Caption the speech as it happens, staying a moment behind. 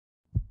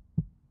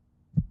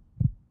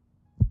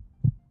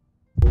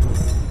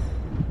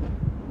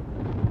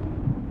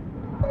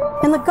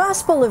In the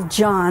Gospel of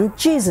John,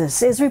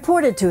 Jesus is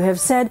reported to have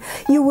said,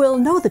 "You will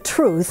know the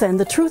truth, and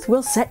the truth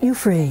will set you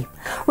free."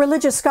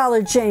 Religious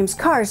scholar James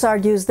Carse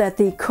argues that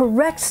the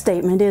correct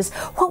statement is,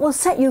 what will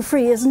set you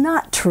free is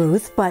not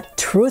truth, but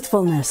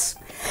truthfulness.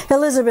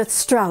 Elizabeth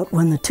Strout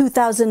won the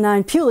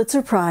 2009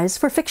 Pulitzer Prize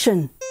for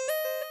fiction.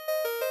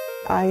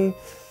 I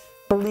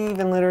believe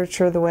in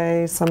literature the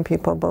way some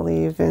people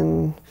believe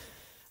in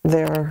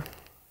their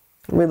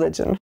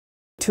religion.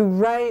 To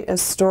write a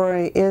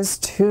story is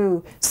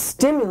to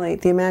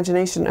stimulate the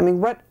imagination. I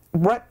mean, what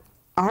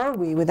are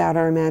we without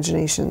our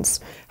imaginations?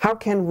 How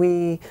can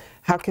we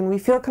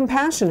feel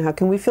compassion? How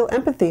can we feel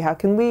empathy? How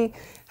can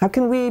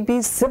we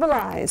be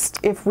civilized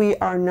if we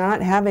are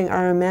not having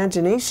our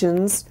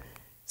imaginations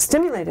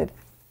stimulated,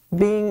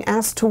 being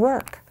asked to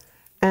work?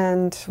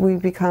 And we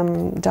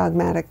become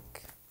dogmatic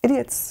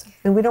idiots,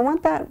 and we don't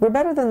want that. We're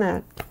better than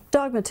that.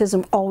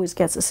 Dogmatism always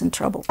gets us in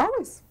trouble.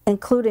 Always.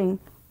 Including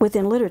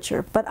within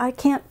literature. But I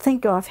can't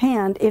think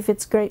offhand, if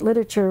it's great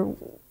literature,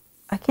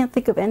 I can't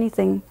think of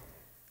anything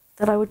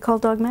that I would call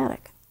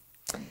dogmatic.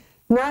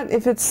 Not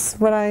if it's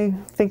what I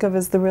think of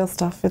as the real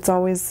stuff. It's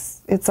always,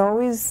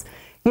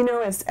 you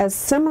know, as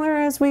similar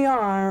as we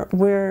are,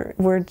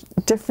 we're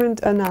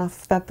different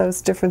enough that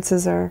those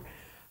differences are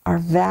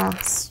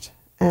vast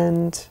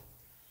and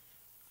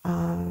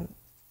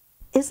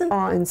isn't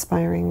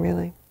awe-inspiring,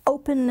 really.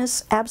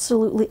 Openness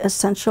absolutely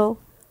essential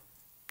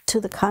to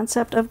the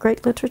concept of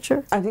great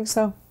literature? I think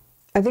so.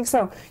 I think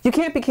so. You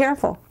can't be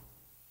careful.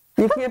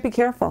 You can't be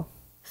careful.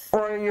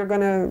 Or you're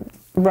going to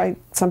write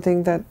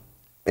something that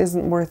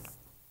isn't worth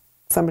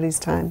somebody's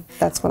time.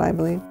 That's what I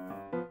believe.